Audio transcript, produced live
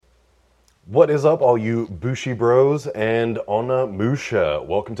What is up, all you Bushi Bros and Onamusha?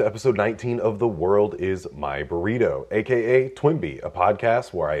 Welcome to episode 19 of The World Is My Burrito, aka Twimby, a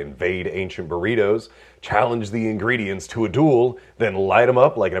podcast where I invade ancient burritos, challenge the ingredients to a duel, then light them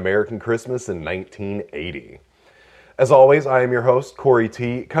up like an American Christmas in 1980. As always, I am your host, Corey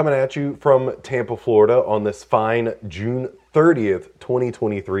T, coming at you from Tampa, Florida on this fine June 30th,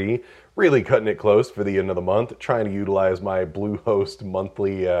 2023. Really cutting it close for the end of the month, trying to utilize my Bluehost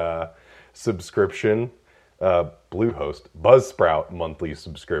monthly subscription, Bluehost, Buzzsprout monthly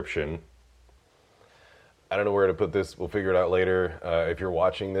subscription. I don't know where to put this. We'll figure it out later. If you're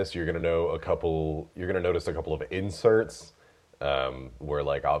watching this, you're gonna notice a couple of inserts where,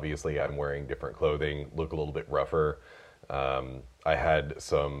 like, obviously I'm wearing different clothing, look a little bit rougher. I had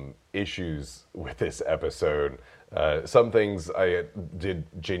some issues with this episode. Some things I did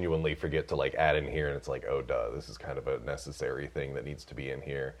genuinely forget to add in here, and it's like, oh duh, this is kind of a necessary thing that needs to be in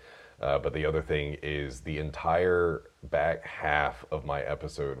here. But the other thing is the entire back half of my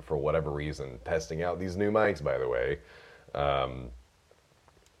episode, for whatever reason, testing out these new mics, by the way, a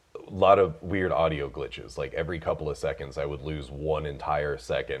lot of weird audio glitches. Like every couple of seconds, I would lose one entire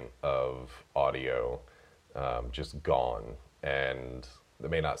second of audio, just gone. And it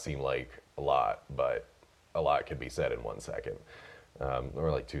may not seem like a lot, but a lot can be said in 1 second,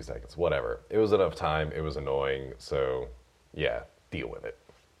 or like 2 seconds, whatever. It was enough time. It was annoying. So yeah, deal with it.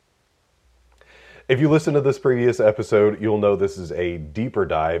 If you listen to this previous episode, you'll know this is a deeper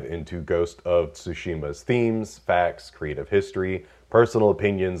dive into Ghost of Tsushima's themes, facts, creative history, personal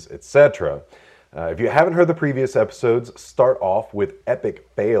opinions, etc. If you haven't heard the previous episodes, start off with Epic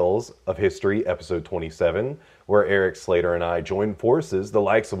Fails of History, episode 27, where Eric Slater and I join forces, the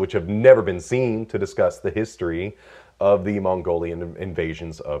likes of which have never been seen, to discuss the history of the Mongolian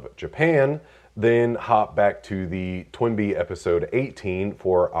invasions of Japan. Then hop back to the Twimby episode 18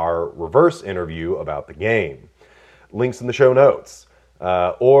 for our reverse interview about the game. Links in the show notes.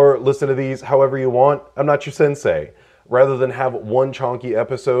 Or listen to these however you want. I'm not your sensei. Rather than have one chonky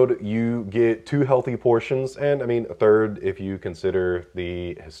episode, you get 2 healthy portions, and a third if you consider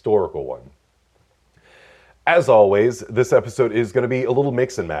the historical one. As always, this episode is going to be a little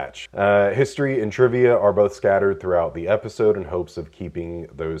mix and match. History and trivia are both scattered throughout the episode in hopes of keeping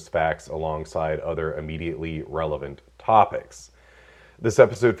those facts alongside other immediately relevant topics. This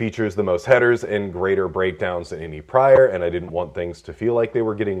episode features the most headers and greater breakdowns than any prior, and I didn't want things to feel like they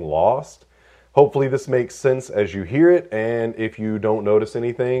were getting lost. Hopefully this makes sense as you hear it, and if you don't notice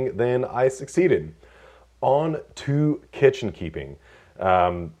anything, then I succeeded. On to kitchen keeping.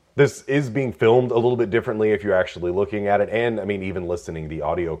 This is being filmed a little bit differently if you're actually looking at it, and even listening, the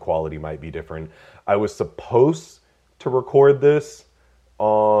audio quality might be different. I was supposed to record this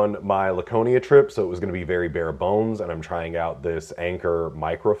on my Laconia trip, so it was going to be very bare bones, and I'm trying out this Anchor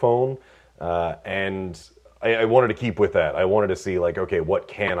microphone, and I wanted to keep with that. I wanted to see, okay, what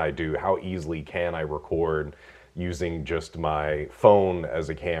can I do? How easily can I record using just my phone as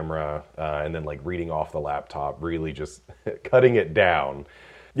a camera, and then reading off the laptop, really just cutting it down.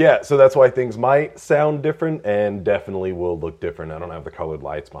 Yeah, so that's why things might sound different and definitely will look different. I don't have the colored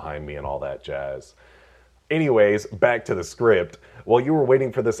lights behind me and all that jazz. Anyways, back to the script. While you were waiting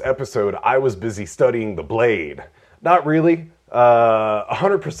for this episode, I was busy studying the Blade. Not really.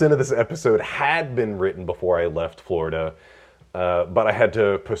 100% of this episode had been written before I left Florida, but I had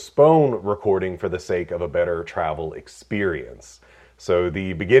to postpone recording for the sake of a better travel experience. So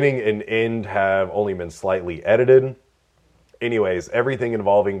the beginning and end have only been slightly edited. Anyways, everything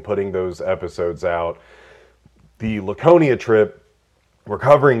involving putting those episodes out, the Laconia trip,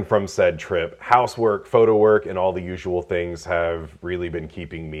 recovering from said trip, housework, photo work, and all the usual things have really been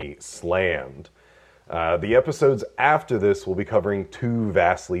keeping me slammed. The episodes after this will be covering 2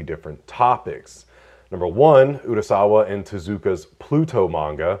 vastly different topics. Number 1, Urasawa and Tezuka's Pluto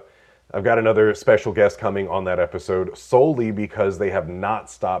manga. I've got another special guest coming on that episode solely because they have not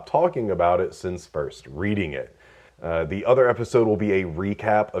stopped talking about it since first reading it. The other episode will be a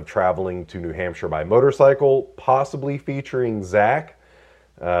recap of traveling to New Hampshire by motorcycle, possibly featuring Zach.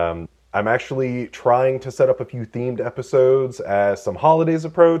 I'm actually trying to set up a few themed episodes as some holidays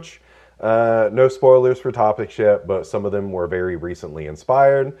approach. No spoilers for topics yet, but some of them were very recently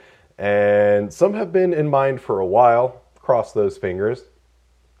inspired, and some have been in mind for a while. Cross those fingers.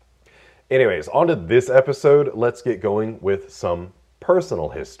 Anyways, on to this episode. Let's get going with some personal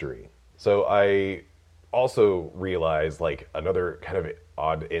history. So I also realized, another kind of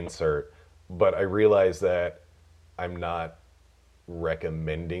odd insert, but I realized that I'm not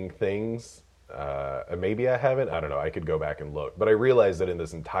recommending things. Maybe I haven't. I don't know. I could go back and look. But I realized that in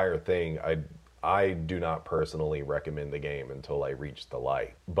this entire thing, I do not personally recommend the game until I reach the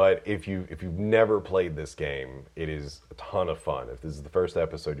light. But if you've never played this game, it is a ton of fun. If this is the first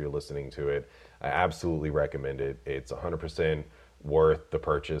episode you're listening to it, I absolutely recommend it. It's 100% worth the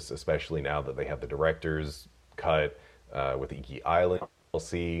purchase, especially now that they have the director's cut with Iki Island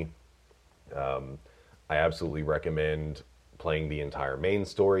DLC. I absolutely recommend playing the entire main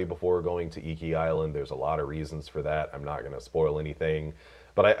story before going to Iki Island. There's a lot of reasons for that. I'm not going to spoil anything.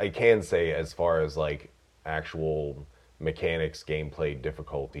 But I can say, as far as like actual mechanics, gameplay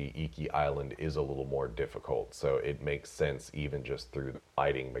difficulty, Iki Island is a little more difficult. So it makes sense, even just through the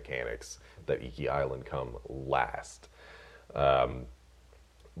fighting mechanics, that Iki Island come last.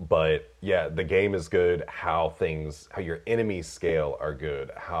 But yeah, the game is good. How your enemies scale are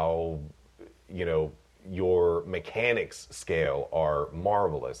good. How, your mechanics scale are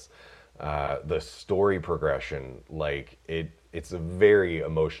marvelous. The story progression, it's a very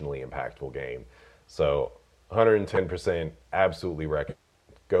emotionally impactful game. So 110% absolutely recommend.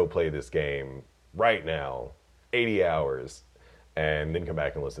 Go play this game right now, 80 hours, and then come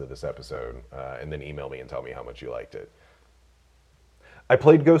back and listen to this episode, and then email me and tell me how much you liked it. I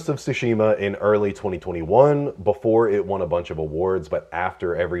played Ghost of Tsushima in early 2021 before it won a bunch of awards, but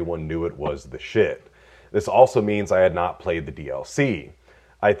after everyone knew it was the shit. This also means I had not played the DLC.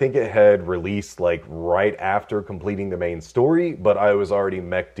 I think it had released right after completing the main story, but I was already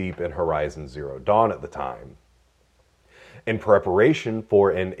mech deep in Horizon Zero Dawn at the time. In preparation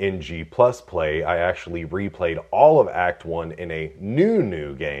for an NG Plus play, I actually replayed all of Act 1 in a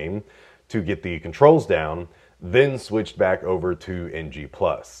new game to get the controls down, then switched back over to NG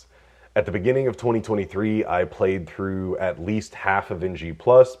Plus. At the beginning of 2023, I played through at least half of NG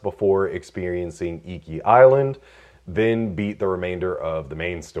Plus before experiencing Iki Island, then beat the remainder of the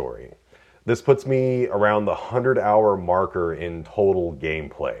main story. This puts me around the 100-hour marker in total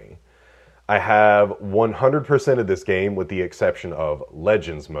gameplay. I have 100% of this game with the exception of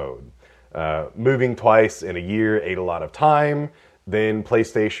Legends mode. Moving twice in a year ate a lot of time. Then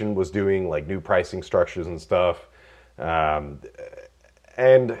PlayStation was doing new pricing structures and stuff. And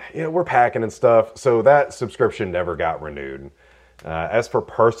we're packing and stuff, so that subscription never got renewed. As for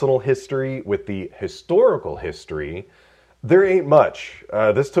personal history with the historical history, there ain't much.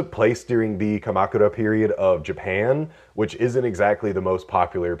 This took place during the Kamakura period of Japan, which isn't exactly the most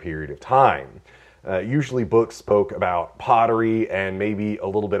popular period of time. Usually books spoke about pottery and maybe a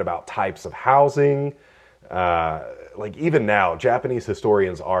little bit about types of housing. Even now, Japanese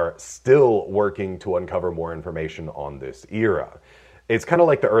historians are still working to uncover more information on this era. It's kind of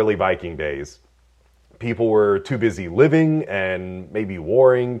like the early Viking days. People were too busy living and maybe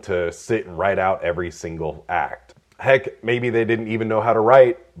warring to sit and write out every single act. Heck, maybe they didn't even know how to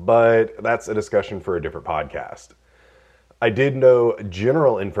write, but that's a discussion for a different podcast. I did know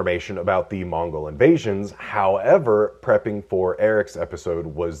general information about the Mongol invasions. However, prepping for Eric's episode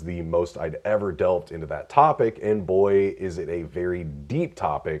was the most I'd ever delved into that topic, and boy, is it a very deep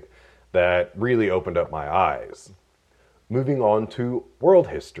topic that really opened up my eyes. Moving on to world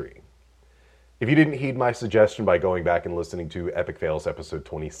history. If you didn't heed my suggestion by going back and listening to Epic Fails episode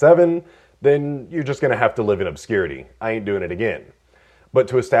 27, then you're just going to have to live in obscurity. I ain't doing it again. But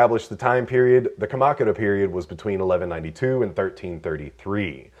to establish the time period, the Kamakura period was between 1192 and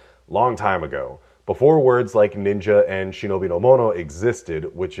 1333. Long time ago. Before words like ninja and shinobi no mono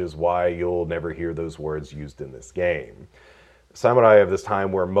existed, which is why you'll never hear those words used in this game. Samurai of this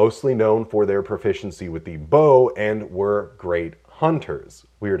time were mostly known for their proficiency with the bow and were great hunters.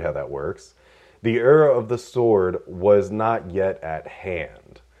 Weird how that works. The era of the sword was not yet at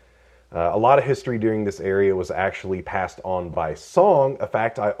hand. A lot of history during this area was actually passed on by song, a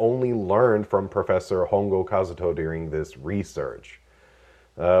fact I only learned from Professor Hongo Kazuto during this research.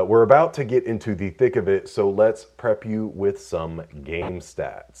 We're about to get into the thick of it, so let's prep you with some game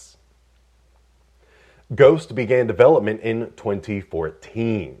stats. Ghost began development in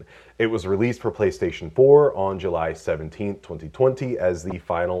 2014. It was released for PlayStation 4 on July 17, 2020 as the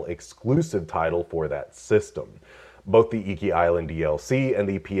final exclusive title for that system. Both the Iki Island DLC and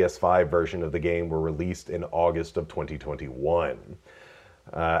the PS5 version of the game were released in August of 2021.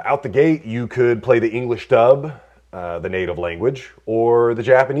 Out the gate, you could play the English dub, the native language, or the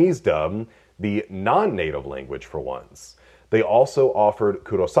Japanese dub, the non-native language for once. They also offered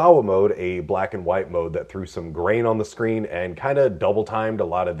Kurosawa mode, a black and white mode that threw some grain on the screen and kind of double-timed a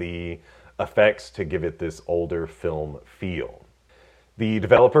lot of the effects to give it this older film feel. The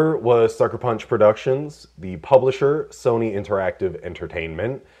developer was Sucker Punch Productions, the publisher Sony Interactive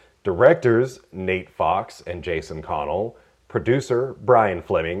Entertainment, directors Nate Fox and Jason Connell, producer Brian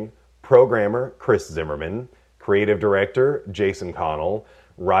Fleming, programmer Chris Zimmerman, creative director Jason Connell,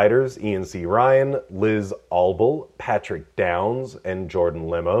 Writers Ian C. Ryan, Liz Albel, Patrick Downs, and Jordan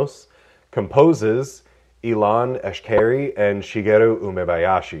Lemos. Composes Ilan Eshkeri and Shigeru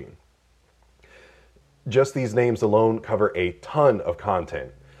Umebayashi. Just these names alone cover a ton of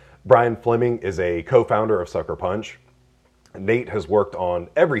content. Brian Fleming is a co-founder of Sucker Punch. Nate has worked on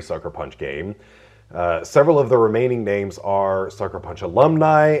every Sucker Punch game. Several of the remaining names are Sucker Punch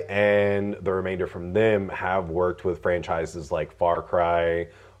alumni, and the remainder from them have worked with franchises like Far Cry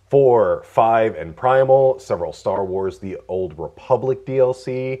 4, 5, and Primal, several Star Wars The Old Republic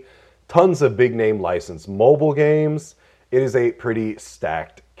DLC, tons of big-name licensed mobile games. It is a pretty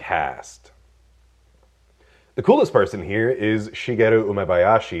stacked cast. The coolest person here is Shigeru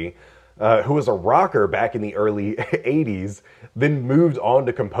Umebayashi, who was a rocker back in the early 80s, then moved on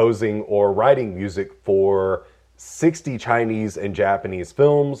to composing or writing music for 60 Chinese and Japanese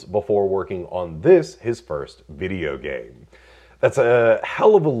films before working on this, his first video game. That's a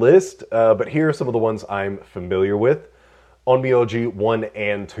hell of a list, but here are some of the ones I'm familiar with. Onmyoji 1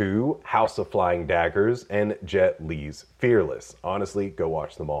 and 2, House of Flying Daggers, and Jet Li's Fearless. Honestly, go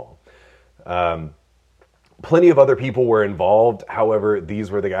watch them all. Plenty of other people were involved. However, these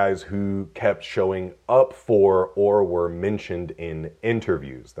were the guys who kept showing up for or were mentioned in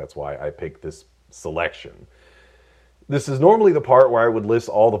interviews. That's why I picked this selection. This is normally the part where I would list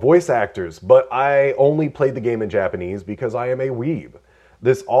all the voice actors, but I only played the game in Japanese because I am a weeb.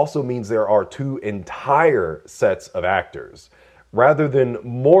 This also means there are 2 entire sets of actors. Rather than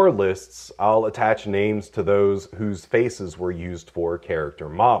more lists, I'll attach names to those whose faces were used for character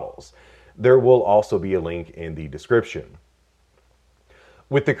models. There will also be a link in the description.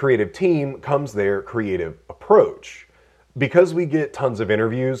 With the creative team comes their creative approach. Because we get tons of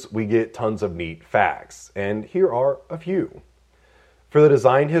interviews, we get tons of neat facts, and here are a few. For the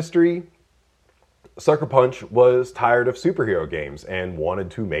design history, Sucker Punch was tired of superhero games and wanted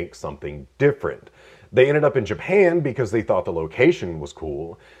to make something different. They ended up in Japan because they thought the location was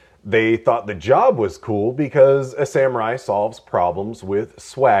cool. They thought the job was cool because a samurai solves problems with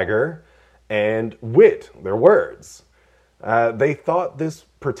swagger and wit, their words. They thought this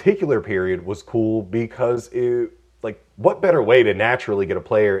particular period was cool because what better way to naturally get a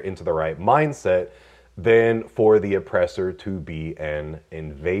player into the right mindset than for the oppressor to be an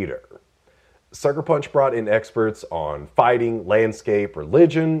invader? Sucker Punch brought in experts on fighting, landscape,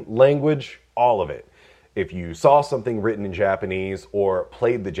 religion, language, all of it. If you saw something written in Japanese or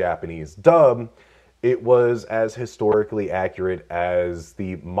played the Japanese dub, it was as historically accurate as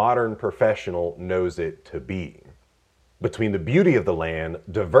the modern professional knows it to be. Between the beauty of the land,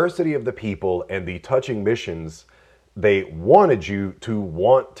 diversity of the people, and the touching missions, they wanted you to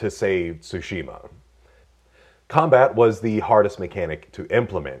want to save Tsushima. Combat was the hardest mechanic to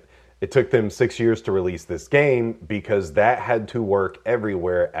implement. It took them 6 years to release this game because that had to work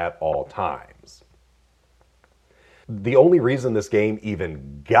everywhere at all times. The only reason this game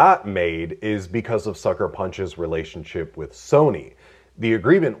even got made is because of Sucker Punch's relationship with Sony. The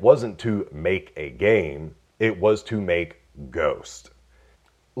agreement wasn't to make a game, it was to make Ghost.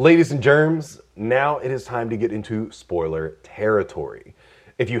 Ladies and germs, now it is time to get into spoiler territory.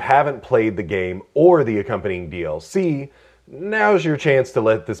 If you haven't played the game or the accompanying DLC, now's your chance to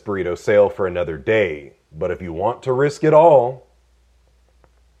let this burrito sail for another day. But if you want to risk it all,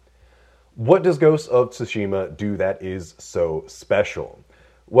 what does Ghost of Tsushima do that is so special?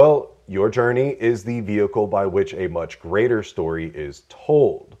 Well, your journey is the vehicle by which a much greater story is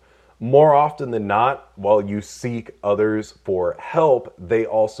told. More often than not, while you seek others for help, they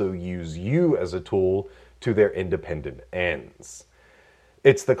also use you as a tool to their independent ends.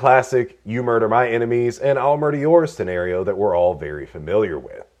 It's the classic, you murder my enemies and I'll murder yours scenario that we're all very familiar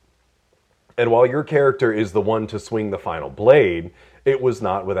with. And while your character is the one to swing the final blade, it was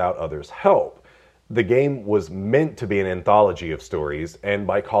not without others' help. The game was meant to be an anthology of stories, and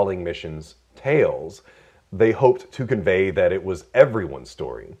by calling missions tales, they hoped to convey that it was everyone's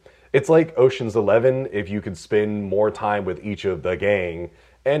story. It's like Ocean's 11 if you could spend more time with each of the gang,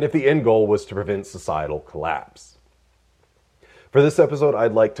 and if the end goal was to prevent societal collapse. For this episode,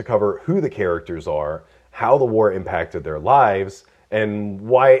 I'd like to cover who the characters are, how the war impacted their lives, and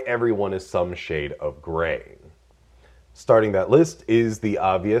why everyone is some shade of gray. Starting that list is the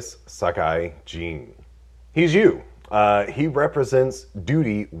obvious Sakai Jin. He's you. He represents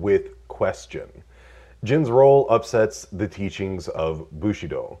duty with question. Jin's role upsets the teachings of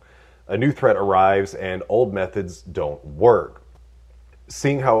Bushido. A new threat arrives and old methods don't work.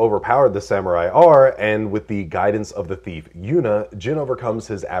 Seeing how overpowered the samurai are, and with the guidance of the thief Yuna, Jin overcomes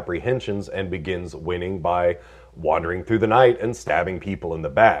his apprehensions and begins winning by wandering through the night and stabbing people in the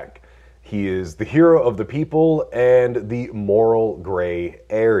back. He is the hero of the people and the moral gray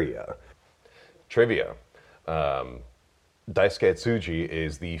area. Trivia. Daisuke Tsuji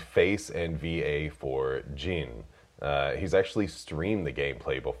is the face and VA for Jin. He's actually streamed the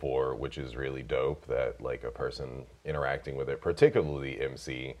gameplay before, which is really dope that like a person interacting with it, particularly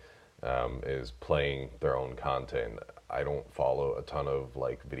MC, is playing their own content. I don't follow a ton of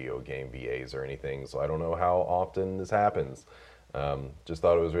like video game VAs or anything, so I don't know how often this happens. Just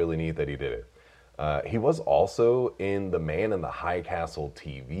thought it was really neat that he did it. He was also in the Man in the High Castle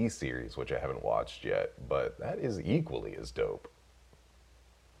TV series, which I haven't watched yet, but that is equally as dope.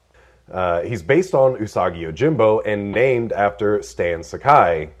 He's based on Usagi Yojimbo and named after Stan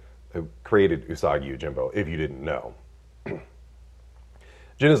Sakai, who created Usagi Yojimbo, if you didn't know.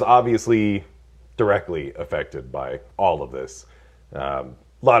 Jin is obviously directly affected by all of this. A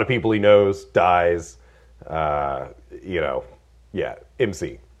lot of people he knows dies,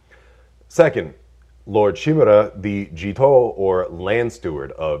 MC. Second, Lord Shimura, the Jito, or Land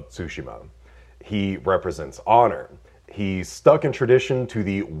Steward of Tsushima. He represents honor. He's stuck in tradition to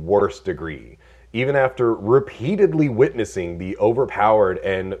the worst degree. Even after repeatedly witnessing the overpowered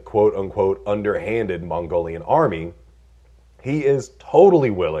and quote-unquote underhanded Mongolian army, he is totally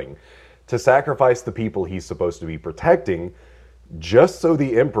willing to sacrifice the people he's supposed to be protecting just so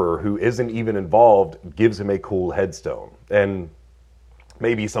the emperor, who isn't even involved, gives him a cool headstone. And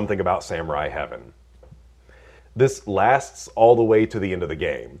maybe something about samurai heaven. This lasts all the way to the end of the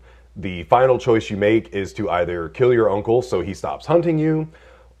game. The final choice you make is to either kill your uncle so he stops hunting you,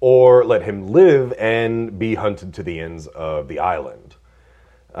 or let him live and be hunted to the ends of the island.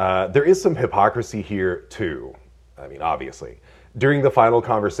 There is some hypocrisy here too. I mean, obviously. During the final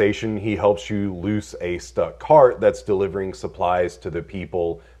conversation, he helps you loose a stuck cart that's delivering supplies to the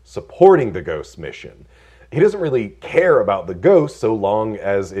people supporting the ghost mission. He doesn't really care about the ghost so long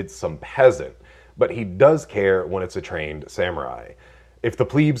as it's some peasant, but he does care when it's a trained samurai. If the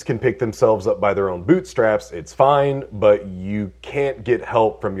plebes can pick themselves up by their own bootstraps, it's fine, but you can't get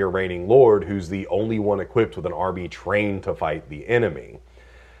help from your reigning lord, who's the only one equipped with an army trained to fight the enemy.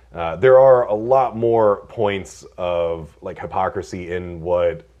 There are a lot more points of like hypocrisy in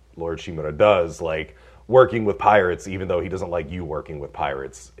what Lord Shimura does, like working with pirates, even though he doesn't like you working with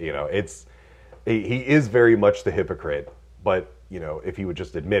pirates. You know, he is very much the hypocrite, but you know, if he would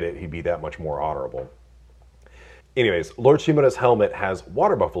just admit it, he'd be that much more honorable. Anyways, Lord Shimura's helmet has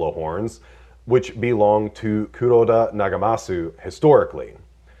water buffalo horns, which belong to Kuroda Nagamasu historically.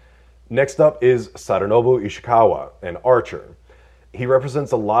 Next up is Sadanobu Ishikawa, an archer. He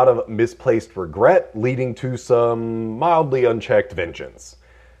represents a lot of misplaced regret, leading to some mildly unchecked vengeance.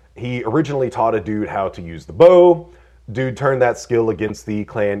 He originally taught a dude how to use the bow. Dude turned that skill against the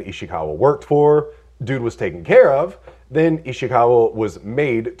clan Ishikawa worked for. Dude was taken care of. Then Ishikawa was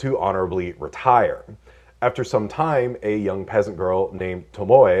made to honorably retire. After some time, a young peasant girl named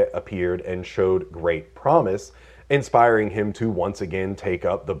Tomoe appeared and showed great promise, inspiring him to once again take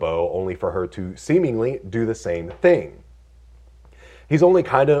up the bow, only for her to seemingly do the same thing. He's only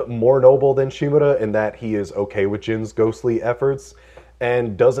kind of more noble than Shimura in that he is okay with Jin's ghostly efforts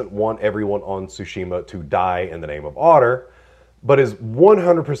and doesn't want everyone on Tsushima to die in the name of honor, but is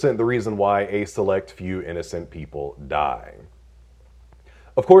 100% the reason why a select few innocent people die.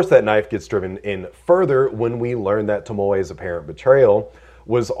 Of course, that knife gets driven in further when we learn that Tomoe's apparent betrayal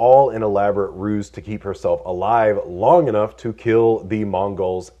was all an elaborate ruse to keep herself alive long enough to kill the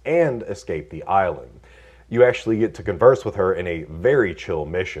Mongols and escape the island. You actually get to converse with her in a very chill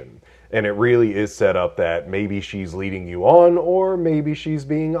mission, and it really is set up that maybe she's leading you on, or maybe she's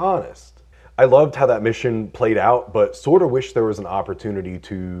being honest. I loved how that mission played out, but sort of wish there was an opportunity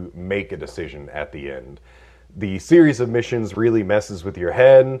to make a decision at the end. The series of missions really messes with your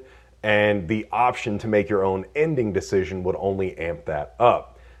head, and the option to make your own ending decision would only amp that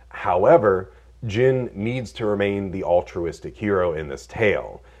up. However, Jin needs to remain the altruistic hero in this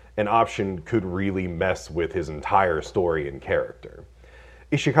tale. An option could really mess with his entire story and character.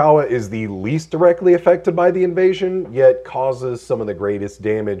 Ishikawa is the least directly affected by the invasion, yet causes some of the greatest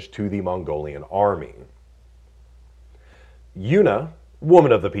damage to the Mongolian army. Yuna,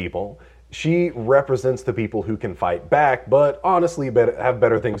 woman of the people, she represents the people who can fight back, but honestly have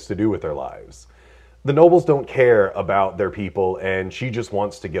better things to do with their lives. The nobles don't care about their people, and she just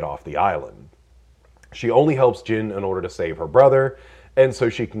wants to get off the island. She only helps Jin in order to save her brother, and so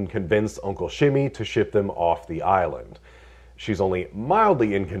she can convince Uncle Shimi to ship them off the island. She's only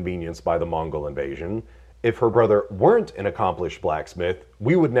mildly inconvenienced by the Mongol invasion. If her brother weren't an accomplished blacksmith,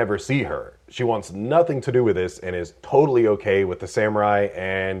 we would never see her. She wants nothing to do with this and is totally okay with the samurai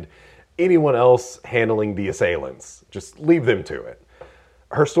and anyone else handling the assailants. Just leave them to it.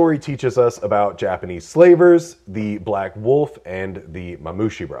 Her story teaches us about Japanese slavers, the Black Wolf, and the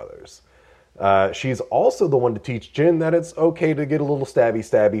Mamushi brothers. She's also the one to teach Jin that it's okay to get a little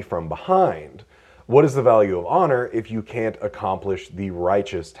stabby from behind. What is the value of honor if you can't accomplish the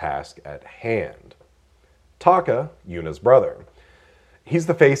righteous task at hand? Taka, Yuna's brother. He's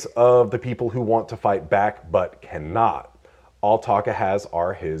the face of the people who want to fight back but cannot. All Taka has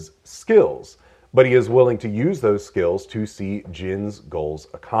are his skills, but he is willing to use those skills to see Jin's goals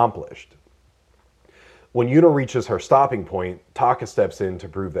accomplished. When Yuna reaches her stopping point, Taka steps in to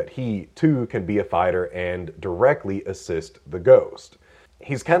prove that he, too, can be a fighter and directly assist the ghost.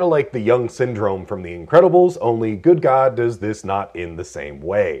 He's kind of like the young Syndrome from The Incredibles, only good God does this not in the same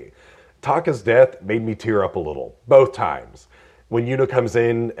way. Taka's death made me tear up a little, both times. When Yuna comes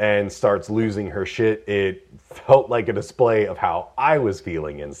in and starts losing her shit, it felt like a display of how I was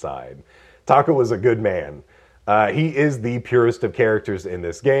feeling inside. Taka was a good man. He is the purest of characters in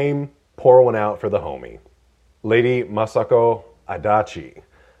this game. Pour one out for the homie. Lady Masako Adachi.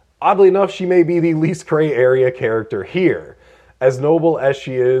 Oddly enough, she may be the least gray area character here. As noble as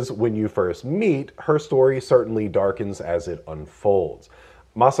she is when you first meet, her story certainly darkens as it unfolds.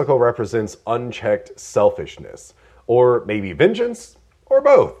 Masako represents unchecked selfishness, or maybe vengeance, or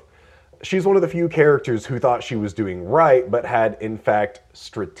both. She's one of the few characters who thought she was doing right, but had in fact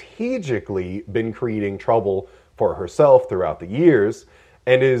strategically been creating trouble for herself throughout the years,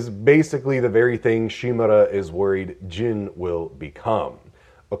 and is basically the very thing Shimura is worried Jin will become.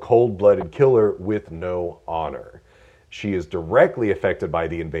 A cold-blooded killer with no honor. She is directly affected by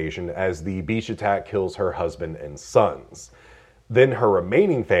the invasion as the beach attack kills her husband and sons. Then her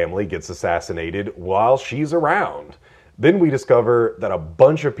remaining family gets assassinated while she's around. Then we discover that a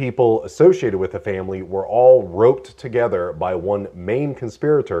bunch of people associated with the family were all roped together by one main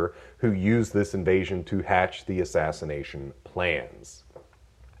conspirator who used this invasion to hatch the assassination plans.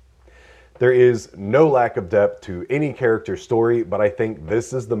 There is no lack of depth to any character story, but I think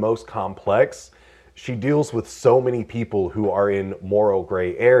this is the most complex. She deals with so many people who are in moral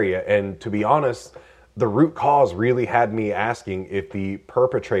gray area, and to be honest, the root cause really had me asking if the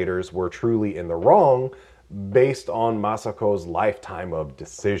perpetrators were truly in the wrong based on Masako's lifetime of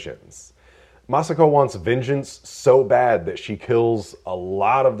decisions. Masako wants vengeance so bad that she kills a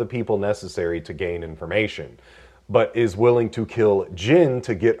lot of the people necessary to gain information, but is willing to kill Jin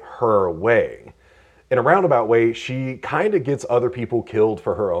to get her way. In a roundabout way, she kind of gets other people killed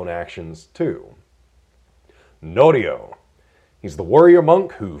for her own actions too. Norio. He's the warrior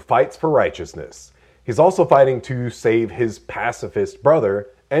monk who fights for righteousness. He's also fighting to save his pacifist brother,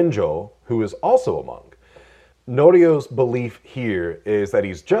 Enjo, who is also a monk. Norio's belief here is that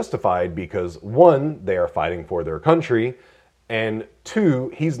he's justified because 1, they are fighting for their country, and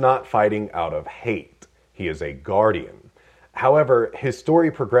 2, he's not fighting out of hate. He is a guardian. However, his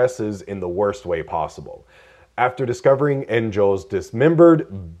story progresses in the worst way possible. After discovering Enjo's dismembered,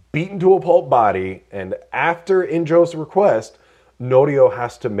 beaten to a pulp body, and after Enjo's request, Norio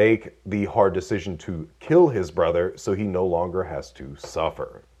has to make the hard decision to kill his brother so he no longer has to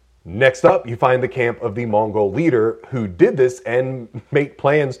suffer. Next up, you find the camp of the Mongol leader who did this and make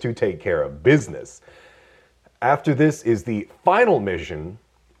plans to take care of business. After this is the final mission,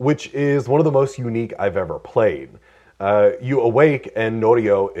 which is one of the most unique I've ever played. You awake and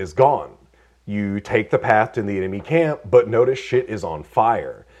Norio is gone. You take the path to the enemy camp, but notice shit is on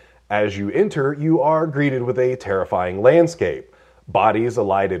fire. As you enter, you are greeted with a terrifying landscape. Bodies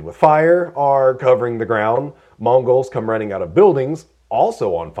alighted with fire are covering the ground. Mongols come running out of buildings,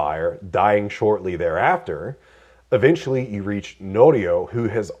 also on fire, dying shortly thereafter. Eventually, you reach Norio, who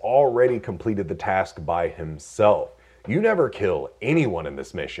has already completed the task by himself. You never kill anyone in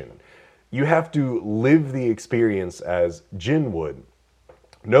this mission. You have to live the experience as Jin would.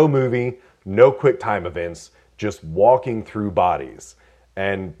 No movie, no quick time events, just walking through bodies.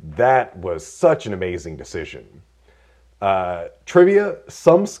 And that was such an amazing decision. Trivia,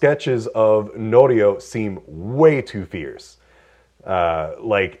 some sketches of Norio seem way too fierce.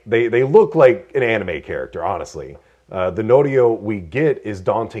 They look like an anime character, honestly. The Norio we get is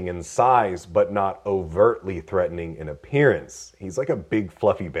daunting in size, but not overtly threatening in appearance. He's like a big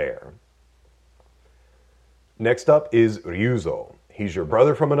fluffy bear. Next up is Ryuzo. He's your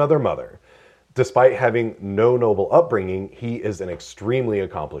brother from another mother. Despite having no noble upbringing, he is an extremely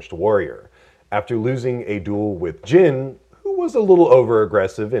accomplished warrior. After losing a duel with Jin, who was a little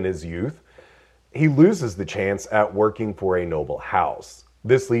over-aggressive in his youth, he loses the chance at working for a noble house.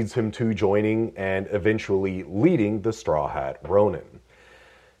 This leads him to joining and eventually leading the Straw Hat Ronin.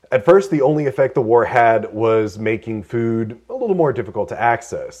 At first, the only effect the war had was making food a little more difficult to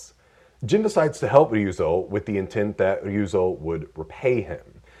access. Jin decides to help Ryuzo with the intent that Ryuzo would repay him.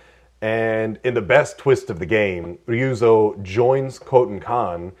 And in the best twist of the game, Ryuzo joins Koten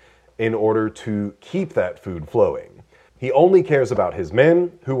Khan in order to keep that food flowing. He only cares about his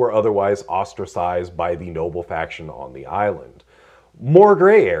men, who were otherwise ostracized by the noble faction on the island. More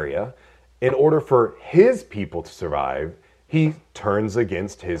gray area, in order for his people to survive, he turns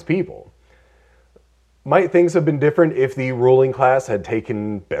against his people. Might things have been different if the ruling class had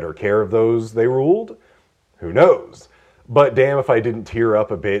taken better care of those they ruled? Who knows? But damn if I didn't tear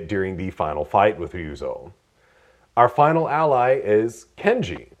up a bit during the final fight with Ryuzo. Our final ally is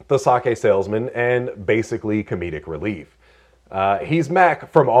Kenji, the sake salesman and basically comedic relief. He's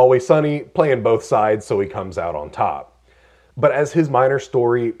Mac from Always Sunny, playing both sides so he comes out on top. But as his minor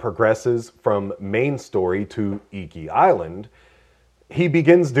story progresses from main story to Iki Island, he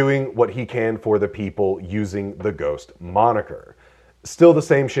begins doing what he can for the people using the Ghost moniker. Still the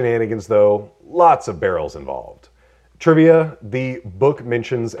same shenanigans though, lots of barrels involved. Trivia, the book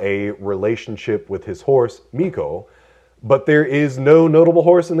mentions a relationship with his horse, Miko, but there is no notable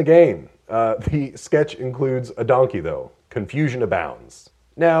horse in the game. The sketch includes a donkey though. Confusion abounds.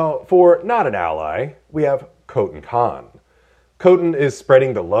 Now, for not an ally, we have Koten Khan. Koten is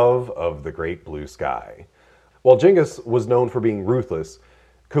spreading the love of the great blue sky. While Genghis was known for being ruthless,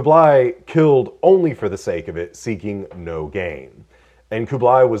 Kublai killed only for the sake of it, seeking no gain. And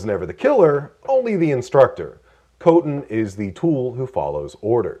Kublai was never the killer, only the instructor. Koten is the tool who follows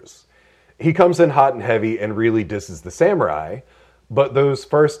orders. He comes in hot and heavy and really disses the samurai, but those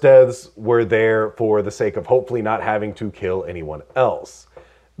first deaths were there for the sake of hopefully not having to kill anyone else.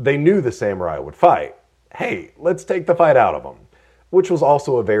 They knew the samurai would fight. Hey, let's take the fight out of them, which was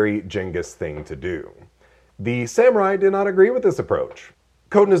also a very Genghis thing to do. The samurai did not agree with this approach.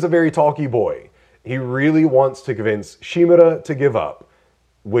 Koten is a very talky boy. He really wants to convince Shimura to give up,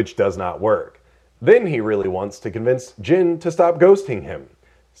 which does not work. Then he really wants to convince Jin to stop ghosting him.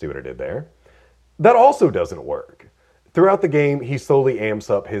 See what I did there? That also doesn't work. Throughout the game, he slowly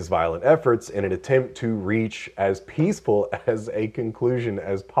amps up his violent efforts in an attempt to reach as peaceful as a conclusion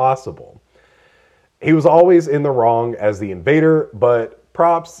as possible. He was always in the wrong as the invader, but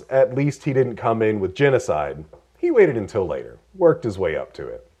props, at least he didn't come in with genocide. He waited until later, worked his way up to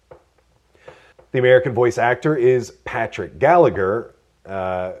it. The American voice actor is Patrick Gallagher,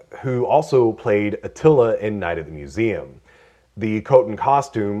 who also played Attila in Night at the Museum. The Koten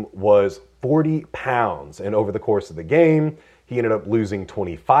costume was 40 pounds, and over the course of the game, he ended up losing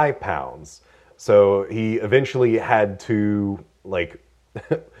 25 pounds. So he eventually had to,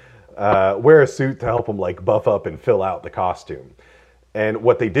 wear a suit to help him, buff up and fill out the costume. And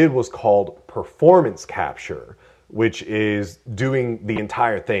what they did was called performance capture, which is doing the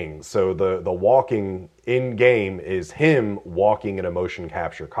entire thing. So the walking in-game is him walking in a motion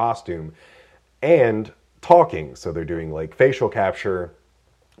capture costume and talking. So they're doing facial capture,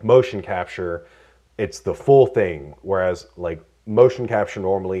 motion capture. It's the full thing. Whereas motion capture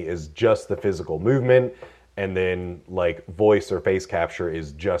normally is just the physical movement, and then voice or face capture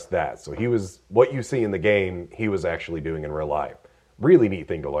is just that. So he was, what you see in the game, he was actually doing in real life. Really neat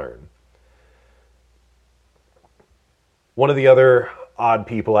thing to learn. One of the other odd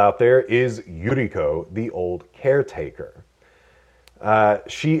people out there is Yuriko, the old caretaker.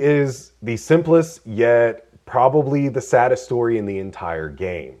 She is the simplest, yet probably the saddest story in the entire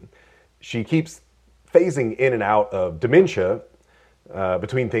game. She keeps phasing in and out of dementia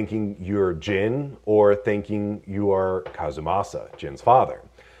between thinking you're Jin or thinking you are Kazumasa, Jin's father.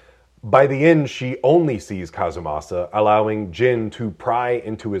 By the end, she only sees Kazumasa, allowing Jin to pry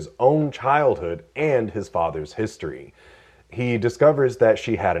into his own childhood and his father's history. He discovers that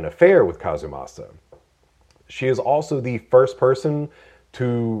she had an affair with Kazumasa. She is also the first person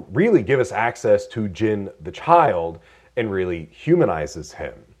to really give us access to Jin the child and really humanizes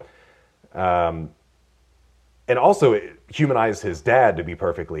him. And also it humanized his dad, to be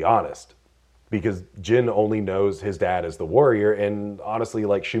perfectly honest, because Jin only knows his dad as the warrior, and honestly,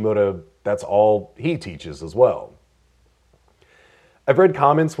 Shimura, that's all he teaches as well. I've read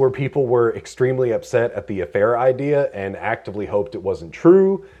comments where people were extremely upset at the affair idea and actively hoped it wasn't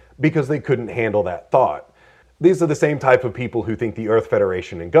true because they couldn't handle that thought. These are the same type of people who think the Earth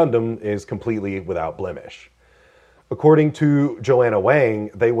Federation in Gundam is completely without blemish. According to Joanna Wang,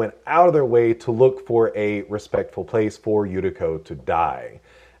 they went out of their way to look for a respectful place for Yuriko to die.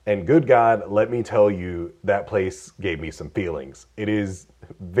 And good God, let me tell you, that place gave me some feelings. It is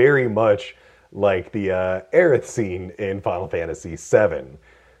very much like the Aerith scene in Final Fantasy VII.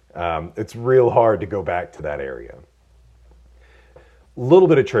 It's real hard to go back to that area. Little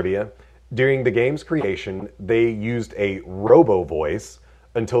bit of trivia. During the game's creation, they used a robo voice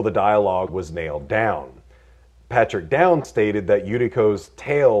until the dialogue was nailed down. Patrick Down stated that Yuriko's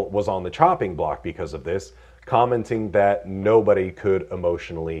tail was on the chopping block because of this, commenting that nobody could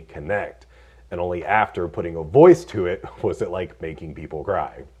emotionally connect. And only after putting a voice to it was it like making people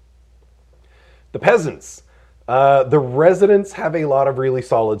cry. The peasants. The residents have a lot of really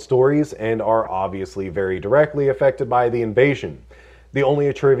solid stories and are obviously very directly affected by the invasion. The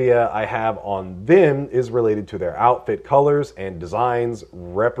only trivia I have on them is related to their outfit colors and designs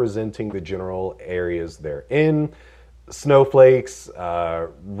representing the general areas they're in. Snowflakes,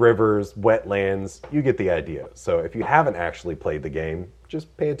 rivers, wetlands, you get the idea. So if you haven't actually played the game,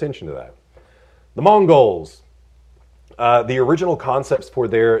 just pay attention to that. The Mongols. The original concepts for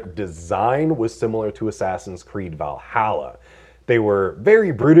their design was similar to Assassin's Creed Valhalla. They were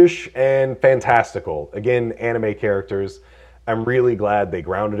very brutish and fantastical. Again, anime characters. I'm really glad they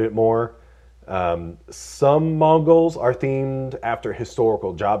grounded it more. Some Mongols are themed after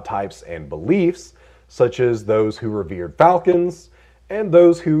historical job types and beliefs, such as those who revered falcons and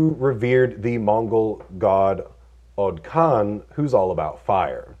those who revered the Mongol god Od Khan, who's all about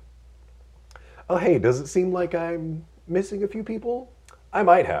fire. Oh, hey, does it seem like I'm missing a few people? I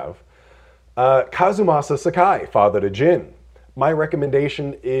might have. Kazumasa Sakai, father to Jin. My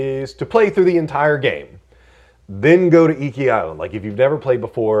recommendation is to play through the entire game. Then go to Iki Island. Like, if you've never played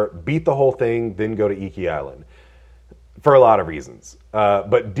before, beat the whole thing, then go to Iki Island. For a lot of reasons.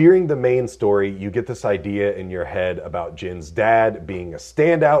 But during the main story, you get this idea in your head about Jin's dad being a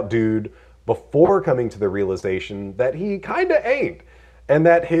standout dude before coming to the realization that he kinda ain't, and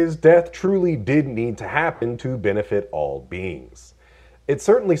that his death truly did need to happen to benefit all beings. It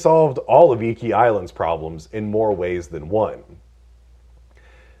certainly solved all of Iki Island's problems in more ways than one.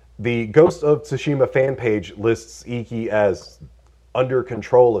 The Ghost of Tsushima fan page lists Iki as under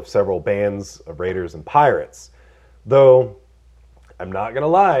control of several bands of raiders and pirates. Though, I'm not gonna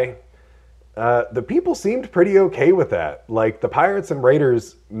lie, the people seemed pretty okay with that. Like, the pirates and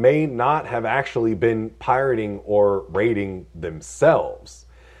raiders may not have actually been pirating or raiding themselves.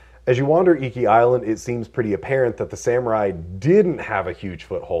 As you wander Iki Island, it seems pretty apparent that the samurai didn't have a huge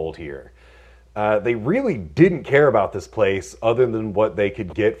foothold here. They really didn't care about this place other than what they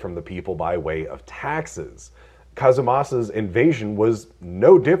could get from the people by way of taxes. Kazumasa's invasion was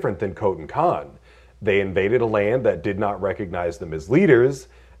no different than Khoten Khan. They invaded a land that did not recognize them as leaders,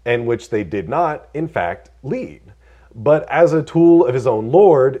 and which they did not, in fact, lead. But as a tool of his own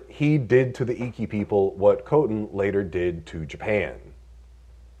lord, he did to the Iki people what Khoten later did to Japan.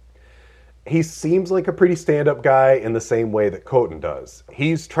 He seems like a pretty stand-up guy in the same way that Khoten does.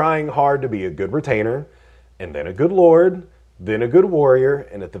 He's trying hard to be a good retainer, and then a good lord, then a good warrior,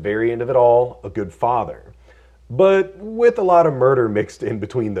 and at the very end of it all, a good father. But with a lot of murder mixed in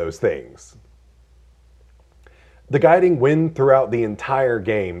between those things. The guiding wind throughout the entire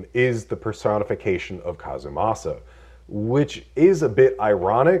game is the personification of Kazumasa, which is a bit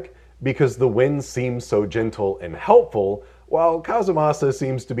ironic because the wind seems so gentle and helpful, while Kazumasa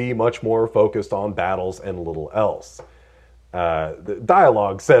seems to be much more focused on battles and little else. The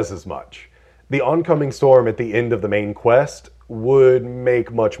dialogue says as much. The oncoming storm at the end of the main quest would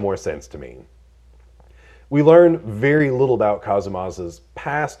make much more sense to me. We learn very little about Kazumasa's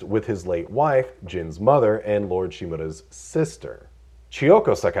past with his late wife, Jin's mother, and Lord Shimura's sister,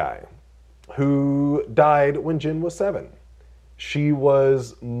 Chiyoko Sakai, who died when Jin was 7. She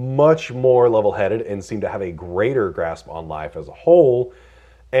was much more level-headed and seemed to have a greater grasp on life as a whole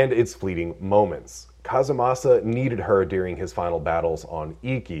and its fleeting moments. Kazumasa needed her during his final battles on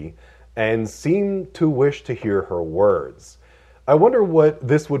Iki and seemed to wish to hear her words. I wonder what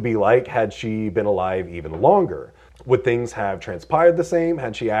this would be like had she been alive even longer. Would things have transpired the same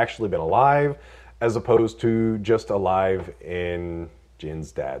had she actually been alive, as opposed to just alive in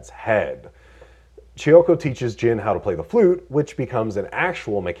Jin's dad's head? Chiyoko teaches Jin how to play the flute, which becomes an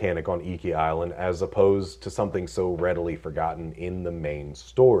actual mechanic on Iki Island as opposed to something so readily forgotten in the main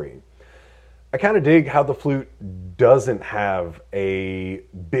story. I kind of dig how the flute doesn't have a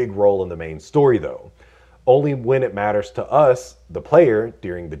big role in the main story though. Only when it matters to us, the player,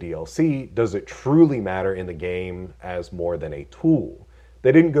 during the DLC, does it truly matter in the game as more than a tool.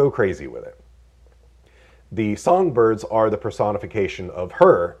 They didn't go crazy with it. The songbirds are the personification of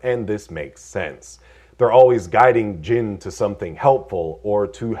her, and this makes sense. They're always guiding Jin to something helpful or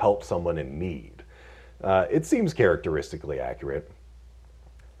to help someone in need. It seems characteristically accurate.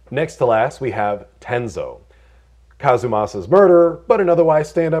 Next to last, we have Tenzo, Kazumasa's murderer, but an otherwise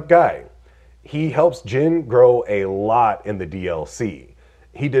stand-up guy. He helps Jin grow a lot in the DLC.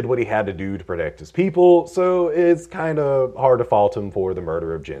 He did what he had to do to protect his people, so it's kind of hard to fault him for the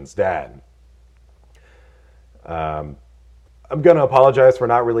murder of Jin's dad. I'm going to apologize for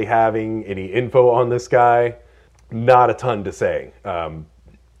not really having any info on this guy. Not a ton to say,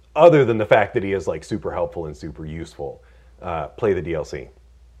 other than the fact that he is like super helpful and super useful. Play the DLC.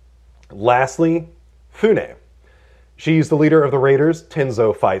 Lastly, Fune. She's the leader of the raiders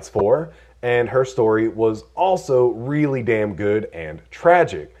Tenzo fights for, and her story was also really damn good and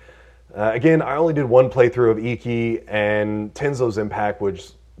tragic. Again, I only did one playthrough of Iki, and Tenzo's impact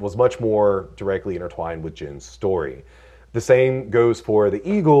was much more directly intertwined with Jin's story. The same goes for the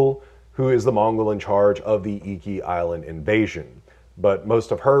Eagle, who is the Mongol in charge of the Iki Island invasion. But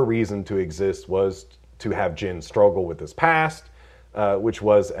most of her reason to exist was to have Jin struggle with his past, which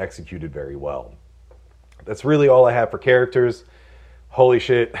was executed very well. That's really all I have for characters. Holy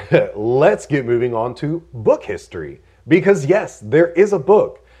shit, let's get moving on to book history. Because yes, there is a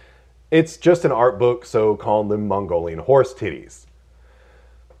book. It's just an art book, so call them Mongolian horse titties.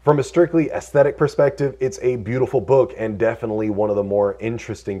 From a strictly aesthetic perspective, it's a beautiful book and definitely one of the more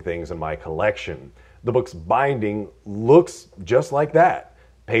interesting things in my collection. The book's binding looks just like that.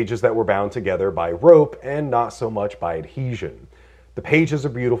 Pages that were bound together by rope and not so much by adhesion. The pages are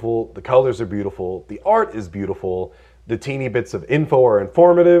beautiful, the colors are beautiful, the art is beautiful, the teeny bits of info are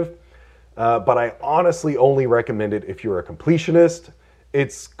informative, but I honestly only recommend it if you're a completionist.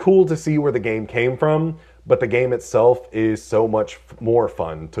 It's cool to see where the game came from, but the game itself is so much more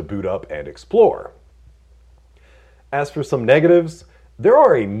fun to boot up and explore. As for some negatives, there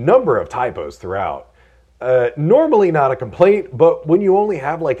are a number of typos throughout. Normally not a complaint, but when you only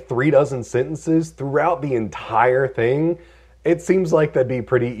have like 36 sentences throughout the entire thing, it seems like that'd be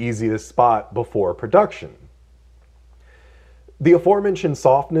pretty easy to spot before production. The aforementioned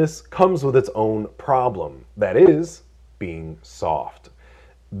softness comes with its own problem, that is, being soft.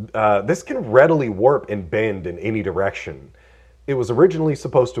 This can readily warp and bend in any direction. It was originally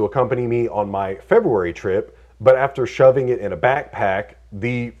supposed to accompany me on my February trip, but after shoving it in a backpack,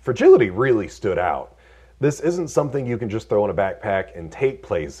 the fragility really stood out. This isn't something you can just throw in a backpack and take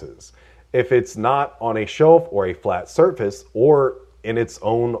places. If it's not on a shelf or a flat surface or in its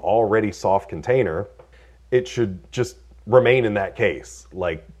own already soft container, it should just remain in that case.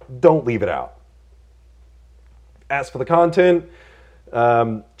 Like, don't leave it out. As for the content,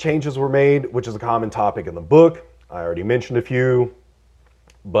 changes were made, which is a common topic in the book. I already mentioned a few,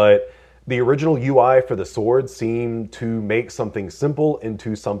 but the original UI for the sword seemed to make something simple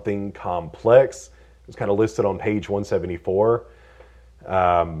into something complex. It was kind of listed on page 174.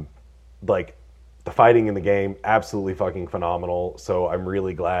 Like, the fighting in the game, absolutely fucking phenomenal. So I'm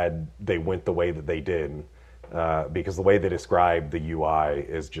really glad they went the way that they did, because the way they described the UI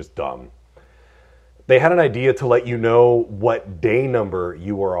is just dumb. They had an idea to let you know what day number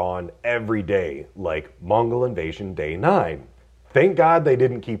you were on every day, like Mongol Invasion Day 9. Thank God they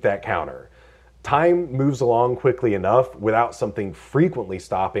didn't keep that counter. Time moves along quickly enough without something frequently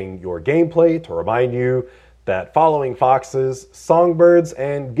stopping your gameplay to remind you that following foxes, songbirds,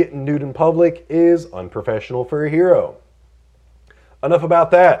 and getting nude in public is unprofessional for a hero. Enough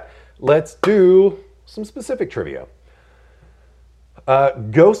about that. Let's do some specific trivia.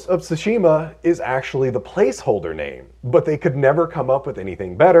 Ghost of Tsushima is actually the placeholder name, but they could never come up with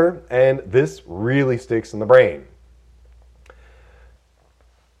anything better, and this really sticks in the brain.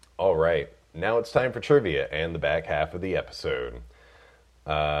 All right, now it's time for trivia and the back half of the episode.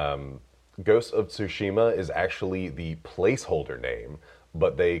 Ghost of Tsushima is actually the placeholder name,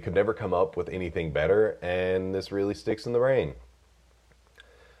 but they could never come up with anything better, and this really sticks in the brain.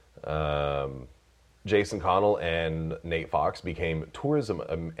 Jason Connell and Nate Fox became tourism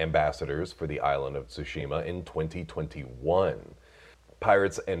ambassadors for the island of Tsushima in 2021.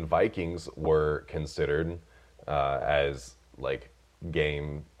 Pirates and Vikings were considered as like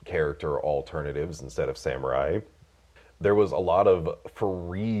game character alternatives instead of samurai. There was a lot of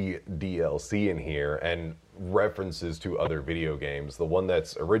free DLC in here and references to other video games. The one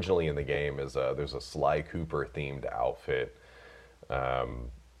that's originally in the game is there's a Sly Cooper themed outfit.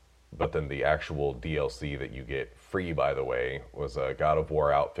 But then the actual DLC that you get free, by the way, was a God of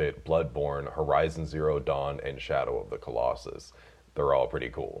War outfit, Bloodborne, Horizon Zero Dawn, and Shadow of the Colossus. They're all pretty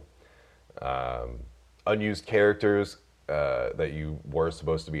cool. Unused characters that you were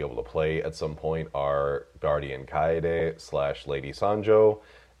supposed to be able to play at some point are Guardian Kaede / Lady Sanjo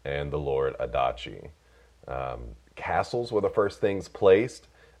and the Lord Adachi. Castles were the first things placed,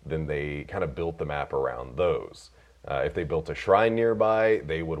 then they kind of built the map around those. If they built a shrine nearby,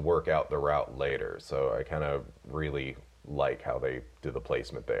 they would work out the route later. So I kind of really like how they did the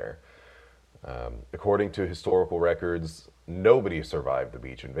placement there. According to historical records, nobody survived the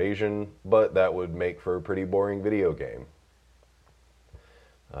beach invasion, but that would make for a pretty boring video game.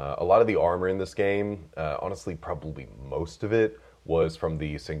 A lot of the armor in this game, honestly, probably most of it, was from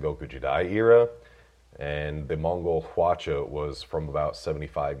the Sengoku Jidai era, and the Mongol Hwacha was from about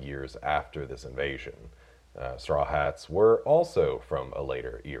 75 years after this invasion. Straw Hats were also from a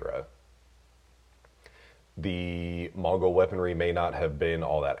later era. The Mongol weaponry may not have been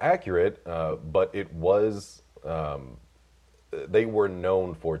all that accurate, but it was. They were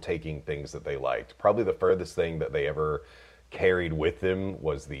known for taking things that they liked. Probably the furthest thing that they ever carried with them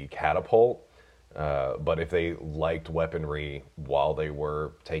was the catapult. But if they liked weaponry while they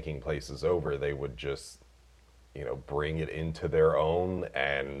were taking places over, they would just, bring it into their own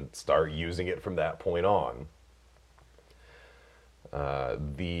and start using it from that point on.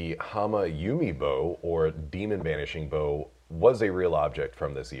 The Hama Yumi bow, or demon banishing bow, was a real object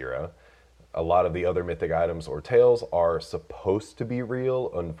from this era. A lot of the other mythic items or tales are supposed to be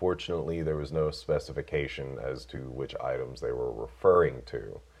real. Unfortunately, there was no specification as to which items they were referring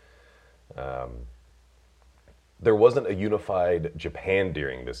to. There wasn't a unified Japan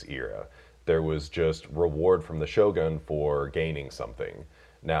during this era. There was just reward from the shogun for gaining something.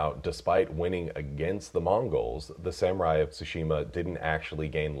 Now, despite winning against the Mongols, the samurai of Tsushima didn't actually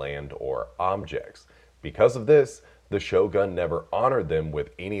gain land or objects. Because of this, the shogun never honored them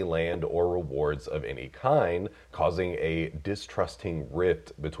with any land or rewards of any kind, causing a distrusting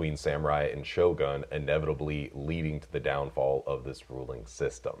rift between samurai and shogun, inevitably leading to the downfall of this ruling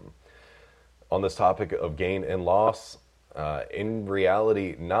system. On this topic of gain and loss, in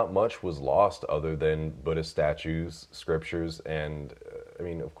reality, not much was lost other than Buddhist statues, scriptures, and,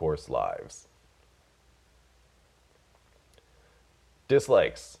 of course, lives.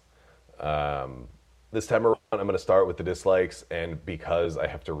 Dislikes. This time around, I'm going to start with the dislikes, and because I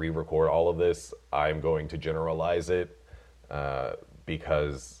have to re-record all of this, I'm going to generalize it,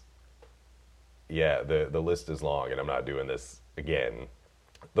 because, the list is long, and I'm not doing this again.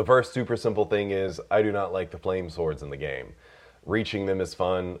 The first super simple thing is, I do not like the flame swords in the game. Reaching them is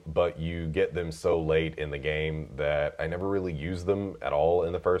fun, but you get them so late in the game that I never really used them at all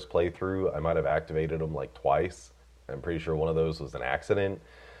in the first playthrough. I might have activated them like twice. I'm pretty sure one of those was an accident.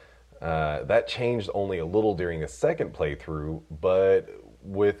 That changed only a little during the second playthrough, but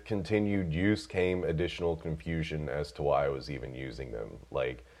with continued use came additional confusion as to why I was even using them.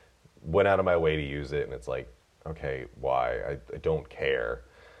 Like, went out of my way to use it, and it's like, okay, why? I don't care.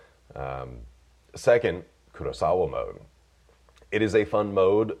 Second, Kurosawa mode. It is a fun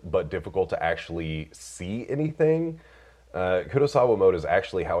mode, but difficult to actually see anything. Kurosawa mode is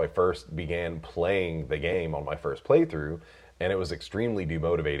actually how I first began playing the game on my first playthrough, and it was extremely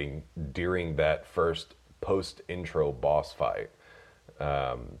demotivating during that first post-intro boss fight.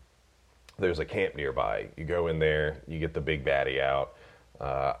 There's a camp nearby. You go in there, you get the big baddie out.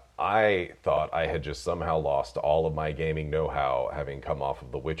 I thought I had just somehow lost all of my gaming know-how, having come off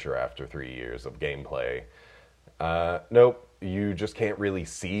of The Witcher after 3 years of gameplay. Nope, you just can't really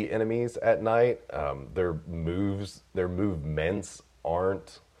see enemies at night. Their movements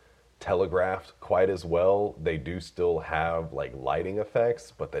aren't telegraphed quite as well. They do still have like lighting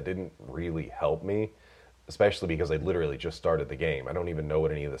effects, but that didn't really help me, especially because I literally just started the game. I don't even know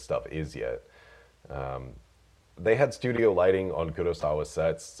what any of this stuff is yet. They had studio lighting on Kurosawa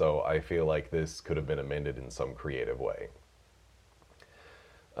sets, so I feel like this could have been amended in some creative way.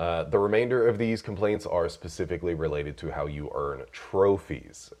 The remainder of these complaints are specifically related to how you earn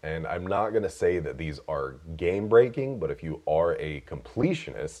trophies. And I'm not going to say that these are game-breaking, but if you are a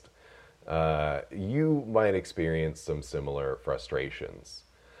completionist, you might experience some similar frustrations.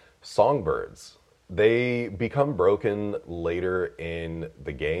 Songbirds. They become broken later in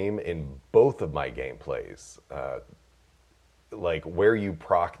the game in both of my gameplays. Like where you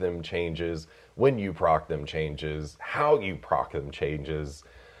proc them changes, when you proc them changes, how you proc them changes,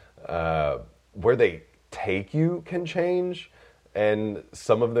 where they take you can change, and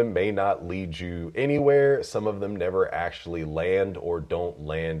some of them may not lead you anywhere. Some of them never actually land or don't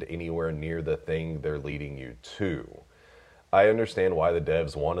land anywhere near the thing they're leading you to. I understand why the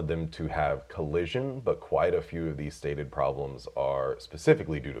devs wanted them to have collision, but quite a few of these stated problems are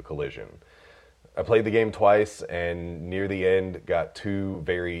specifically due to collision. I played the game twice, and near the end got two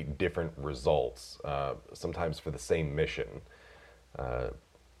very different results, sometimes for the same mission.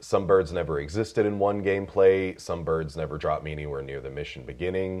 Some birds never existed in one gameplay, some birds never dropped me anywhere near the mission